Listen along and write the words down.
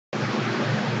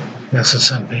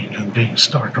SSNB and being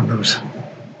Starker News.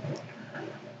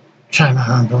 China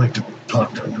are going to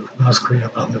talk to North Korea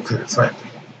about nuclear threat.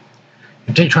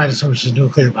 If they try to switch the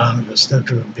nuclear bomb, it's going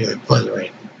to be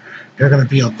obliterated. They're going to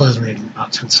be obliterated in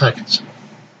about 10 seconds.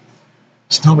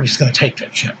 So nobody's going to take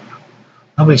that shit.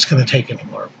 Nobody's going to take any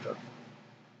more of the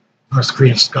North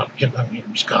Korean scum, get them here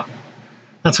scum.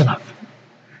 That's enough.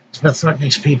 It's been threatening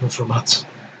these people for months.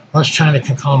 Unless China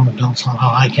can calm them down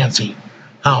somehow, I can't see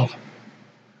how,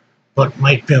 but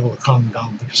might be able to calm them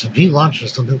down, because if he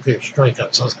launches the nuclear strike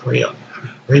on South Korea,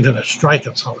 or even a strike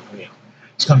on South Korea,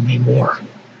 it's going to mean war.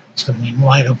 It's going to mean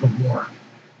wide open war.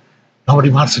 Nobody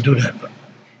wants to do that, but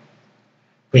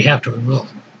we have to and will.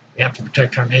 We have to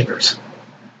protect our neighbors.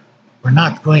 We're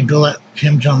not going to let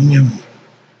Kim Jong-un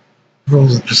rule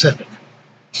the Pacific.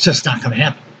 It's just not going to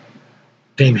happen.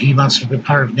 If he wants to be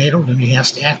part of NATO, then he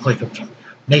has to act like a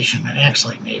nation that acts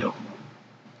like NATO.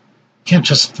 Can't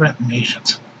just threaten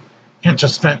nations. Can't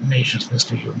just threaten nations,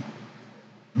 Mr.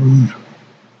 Yoon.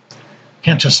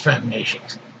 Can't just threaten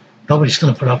nations. Nobody's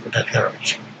going to put up with that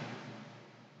garbage.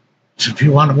 So if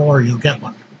you want a war, you'll get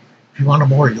one. If you want a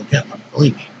war, you'll get one.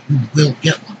 Believe me, you will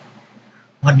get one.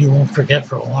 One you won't forget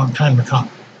for a long time to come.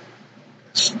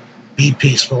 Just be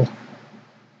peaceful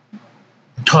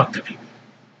and talk to people.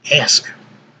 Ask.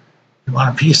 You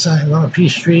want a peace sign? You want a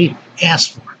peace treaty?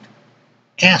 Ask for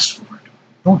it. Ask for it.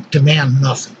 Don't demand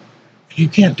nothing. If you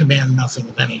can't demand nothing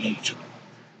of any nation,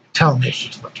 tell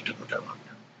nations what to do with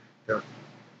their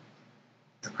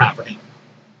property.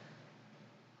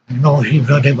 I know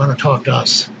if they want to talk to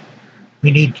us,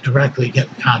 we need to directly get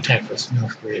in contact with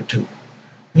North Korea too.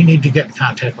 We need to get in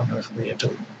contact with North Korea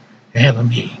too. To have a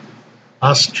meeting.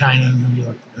 Us, China, and New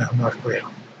York, North Korea.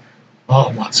 All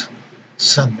at once.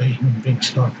 Suddenly, human beings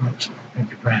start. Thank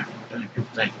you, Brad.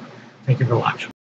 Thank you for watching.